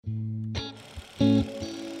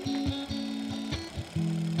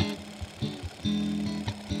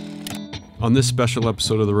On this special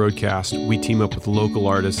episode of the Roadcast, we team up with local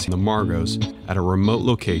artists in the Margos at a remote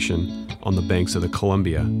location on the banks of the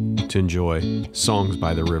Columbia to enjoy songs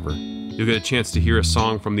by the river. You'll get a chance to hear a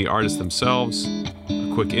song from the artists themselves,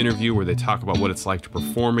 a quick interview where they talk about what it's like to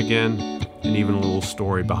perform again, and even a little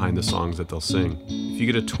story behind the songs that they'll sing. If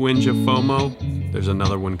you get a twinge of FOMO, there's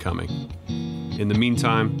another one coming. In the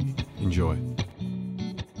meantime, enjoy.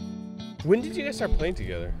 When did you guys start playing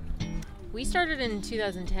together? We started in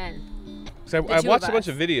 2010. So I watched a bunch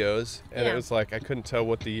of videos, and it was like I couldn't tell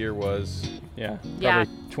what the year was. Yeah, Yeah,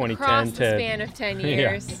 probably 2010 across the to span of 10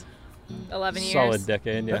 years, 11 years. solid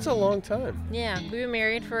decade. Yeah, That's a long time. Yeah, we've been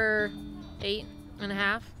married for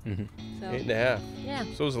 8.5. Mhm. So, 8.5. yeah.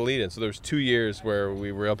 So it was a lead-in. So there was 2 years where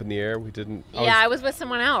we were up in the air. We didn't. I was with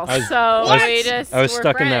someone else, I was- so What? we just I was were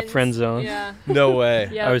stuck in that friends. friend zone. Yeah. No way.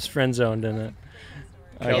 Yep. I was friend zoned in it.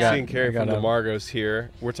 Kelsey and Carrie I got from the out. Margos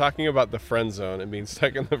here. We're talking about the friend zone and being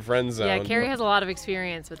stuck in the friend zone. Yeah, Carrie has a lot of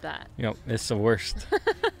experience with that. Yep, it's the worst.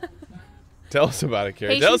 Tell us about it,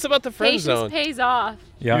 Carrie. Tell us about the friend Patience zone. pays off.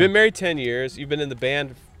 Yeah, You've been married 10 years. You've been in the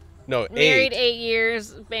band. No, Married 8. 8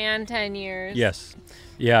 years, band 10 years. yes,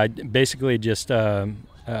 yeah. I basically just I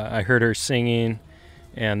heard her singing,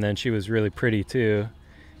 and then she was really pretty too,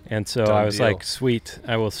 and so Done I was deal. like, sweet,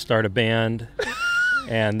 I will start a band,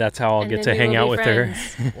 and that's how I'll And get then to we hang will out be with her.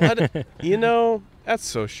 friends. What? You know, that's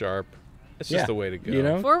so sharp. It's just Yeah, the way to go. you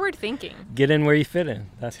know? Forward thinking. Get in where you fit in.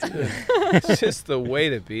 That's it. It's just the way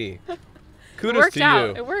to be. It Kudos worked to out.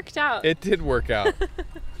 you. It worked out. It did work out.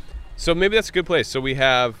 So maybe that's a good place. So we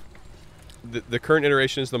have the current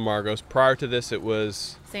iteration is the Margos. Prior to this, it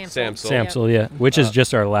was Samsel. Samsel, yeah, which is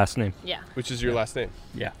just our last name. Yeah. which is your last name.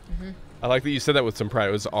 Yeah, I like that you said that with some pride.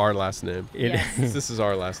 It was our last name. it, Yes. This is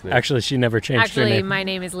our last name. actually, she never changed her Actually, name. my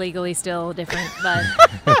name is legally still different,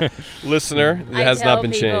 but Listener, it I has tell not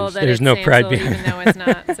been people changed. that There's it's no pride Samsel, behind even though it's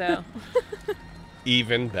not. So.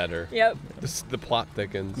 Even better. Yep. The plot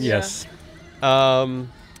thickens. Yes.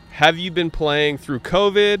 Have you been playing through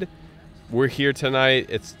COVID? We're here tonight.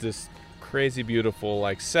 It's this crazy, beautiful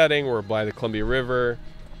setting. We're by the Columbia River.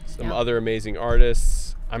 Some Yep. other amazing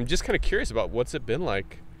artists. I'm just kind of curious about what's it been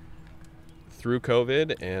like through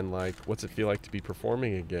COVID, and what's it feel like to be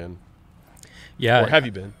performing again? Yeah. Or have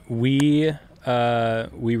you been? We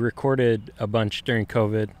recorded a bunch during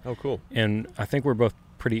COVID, Oh, cool. and I think we're both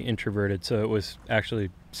pretty introverted, so it was actually.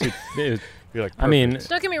 It was, You're like, I mean, perfect.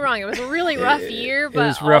 Don't get me wrong, it was a really rough year, it but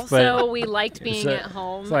was rough, but also we liked being a- at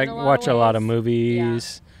home. it's like in a lot watch of a lot of ways.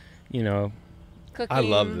 movies, you know. Cooking. I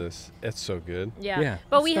love this. It's so good. Yeah. Yeah,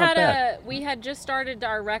 But it's we not bad. we had just started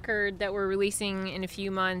our record that we're releasing in a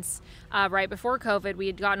few months. Right before COVID, we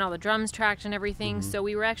had gotten all the drums tracked and everything, Mm-hmm. so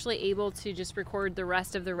we were actually able to just record the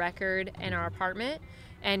rest of the record in our apartment,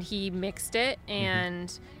 and he mixed it, Mm-hmm.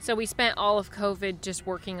 and so we spent all of COVID just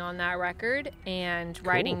working on that record and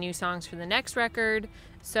writing new songs for the next record.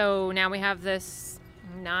 So now we have this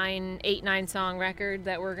 9 song record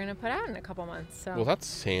that we're gonna put out in a couple months. So Well,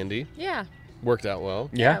 that's handy. yeah, Worked out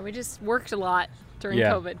well. Yeah. we just worked a lot during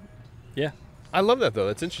Yeah. COVID. Yeah. I love that, though.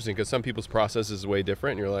 That's interesting because some people's process is way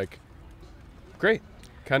different, and you're like, great.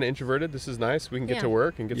 Kind of introverted. This is nice. We can get Yeah. to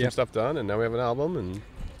work and get some Yep. stuff done, and now we have an album. And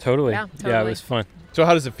Totally. Yeah, Yeah, it totally. was fun. so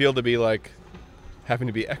how does it feel to be having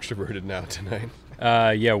to be extroverted now tonight?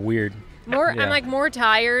 Yeah, weird. More, Yeah. I'm more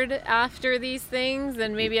tired after these things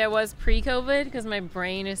than maybe I was pre-COVID because my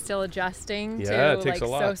brain is still adjusting Yeah, to it takes a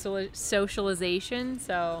lot. socialization.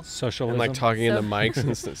 So Socialism. And talking into So- mics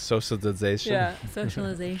and socialization. yeah,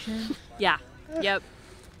 socialization. Yeah. Yep.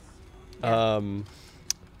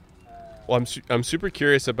 Well, I'm super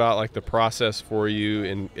curious about the process for you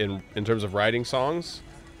in terms of writing songs.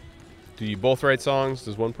 Do you both write songs?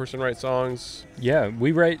 Does one person write songs? Yeah,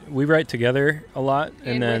 we write together a lot,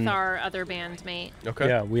 And then with our other bandmate. Okay.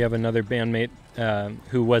 yeah, we have another bandmate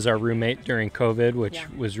who was our roommate during COVID, which Yeah.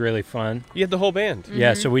 was really fun. You had the whole band.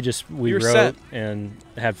 Yeah, so we You were wrote set. and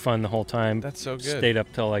had fun the whole time. That's so good. Stayed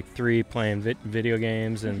up till 3 playing video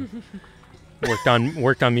games and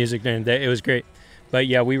worked on music during the day. It was great. But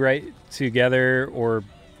yeah, we write together or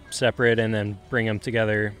separate and then bring them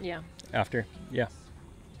together Yeah. after. Yeah.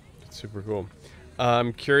 Super cool.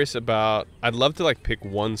 I'm curious about. I'd love to pick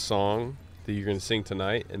one song that you're going to sing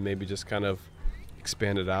tonight, and maybe just kind of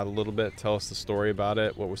expand it out a little bit. Tell us the story about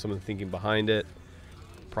it. What was some of the thinking behind it?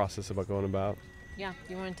 Process about going about. Yeah.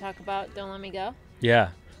 You want to talk about "Don't Let Me Go"? Yeah.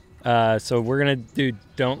 So we're gonna do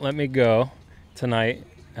 "Don't Let Me Go" tonight,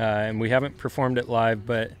 and we haven't performed it live,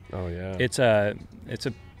 but Oh yeah. it's a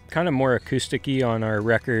kind of more acoustic-y on our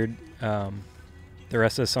record. The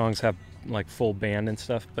rest of the songs have full band and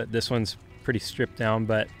stuff, but this one's pretty stripped down,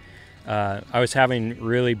 but I was having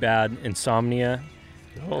really bad insomnia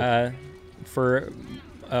for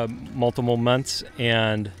multiple months,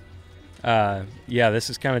 and this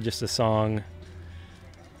is kind of just a song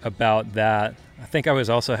about that. I think I was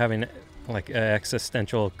also having like an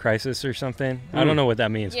existential crisis or something. I don't know what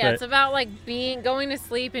that means. Yeah, but it's about like going to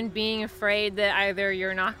sleep and being afraid that either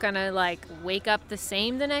you're not gonna like wake up the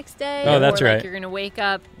same the next day, Oh, that's or like right. you're gonna wake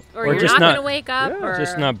up, or Or you're just not not- gonna wake up, or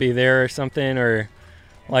just not be there or something, or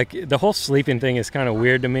like the whole sleeping thing is kind of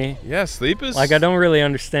weird to me. Yeah, sleep is Like I don't really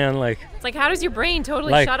understand like It's like, how does your brain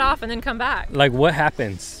totally Like- shut off and then come back? what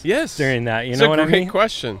happens Yes. during that. You It's know a what I great mean?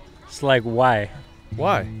 question. It's like why?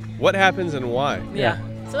 Why? What happens and why? Yeah.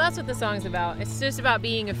 So that's what the song's about. It's just about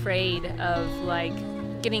being afraid of like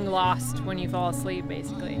getting lost when you fall asleep,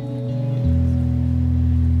 basically.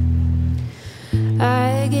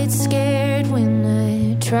 I get scared when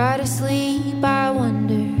I try to sleep. I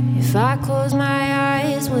wonder if I close my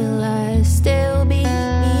eyes, will I still be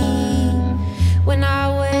me? When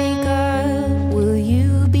I wake up, will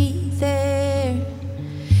you be there?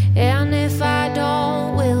 And if I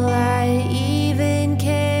don't, will I even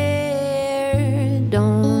care?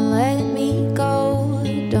 Don't let me go,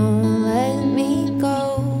 don't let me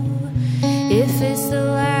go. If it's the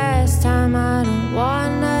last time, I don't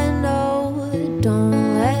wanna know.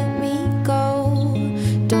 Don't let me go,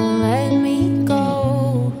 don't let me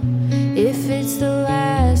go. If it's the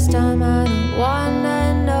last time, I don't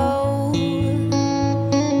wanna know.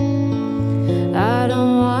 I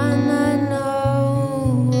don't wanna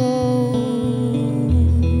know.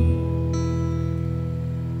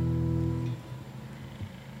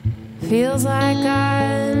 Feels like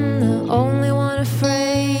I'm the only one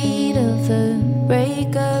afraid of the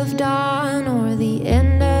break of dawn or the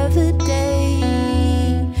end of the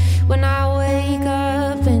day. When I wake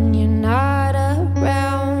up and you're not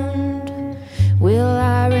around, will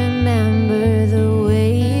I remember the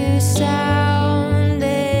way you sounded?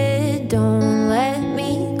 Don't let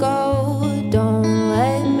me go, don't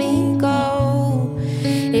let me go.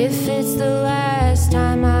 If it's the last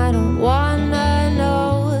time, I don't wanna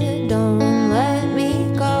know. Don't let me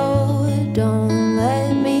go, don't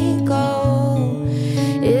let me go.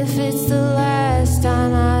 If it's the last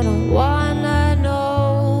time, I don't wanna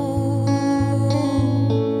know.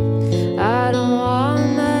 I don't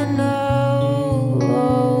wanna know.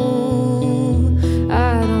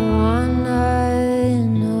 I don't wanna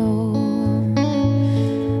know.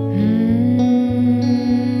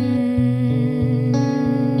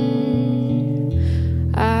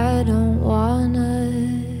 I don't wanna.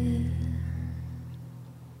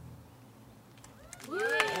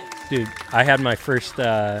 Dude, I had my first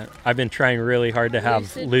I've been trying really hard to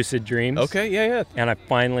have lucid dreams. Okay, yeah. And I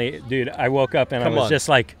finally, dude, I woke up and Come I was on. just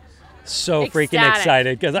like so freaking Ecstatic.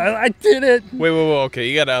 excited because I did it. Wait, okay,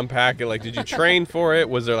 you gotta unpack it. Like, did you train for it?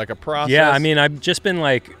 Was there like a process? Yeah, I mean, I've just been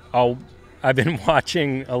like, I've been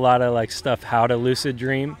watching a lot of like stuff, how to lucid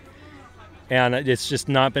dream, and it's just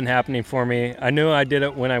not been happening for me. I knew I did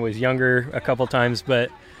it when I was younger a couple times, but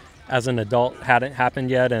as an adult, hadn't happened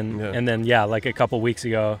yet. And then, like a couple weeks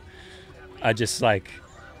ago, I just like,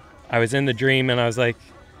 I was in the dream and I was like,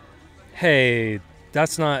 hey,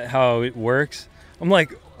 that's not how it works. I'm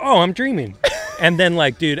like, oh, I'm dreaming. And then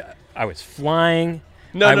like, dude, I was flying.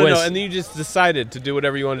 No, I no. was- And then you just decided to do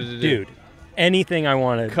whatever you wanted to do. Dude, anything I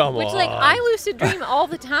wanted. Come Which on. like I lucid dream all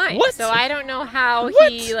the time. What? So I don't know how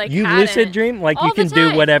he like You hadn't. lucid dream? Like All you can the do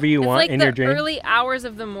time. whatever you It's want like in the your dream? early hours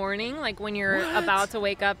of the morning, like when you're about to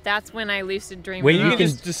wake up. That's when I lucid dream. Wait, the You you can most. can-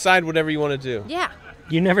 just decide whatever you want to do. Yeah.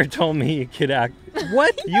 You never told me you could act.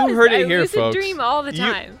 What? You heard I it here, lucid folks. dream all the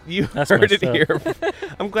time. You That's heard it messed here.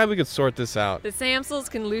 I'm glad we could sort this out. The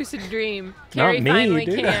Samsels can lucid dream. Not Carrie me, finally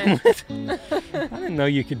dude. can. I didn't know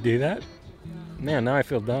you could do that. Man, now I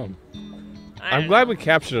feel dumb. I I'm don't glad know. we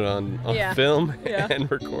captured it on Yeah. film Yeah.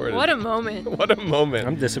 and recorded. What a moment. What a moment.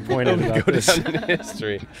 I'm disappointed It'll about go this. down in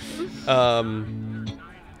history.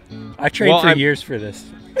 I trained Well, for I'm- years for this.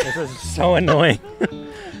 This is so annoying.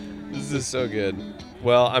 This is so good.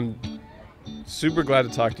 Well, I'm super glad to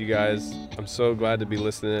talk to you guys. I'm so glad to be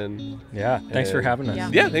listening. Yeah, thanks for And- having us. Yeah.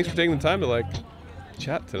 Yeah, thanks for taking the time to like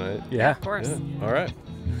chat tonight. Yeah. Of course. Yeah. All right.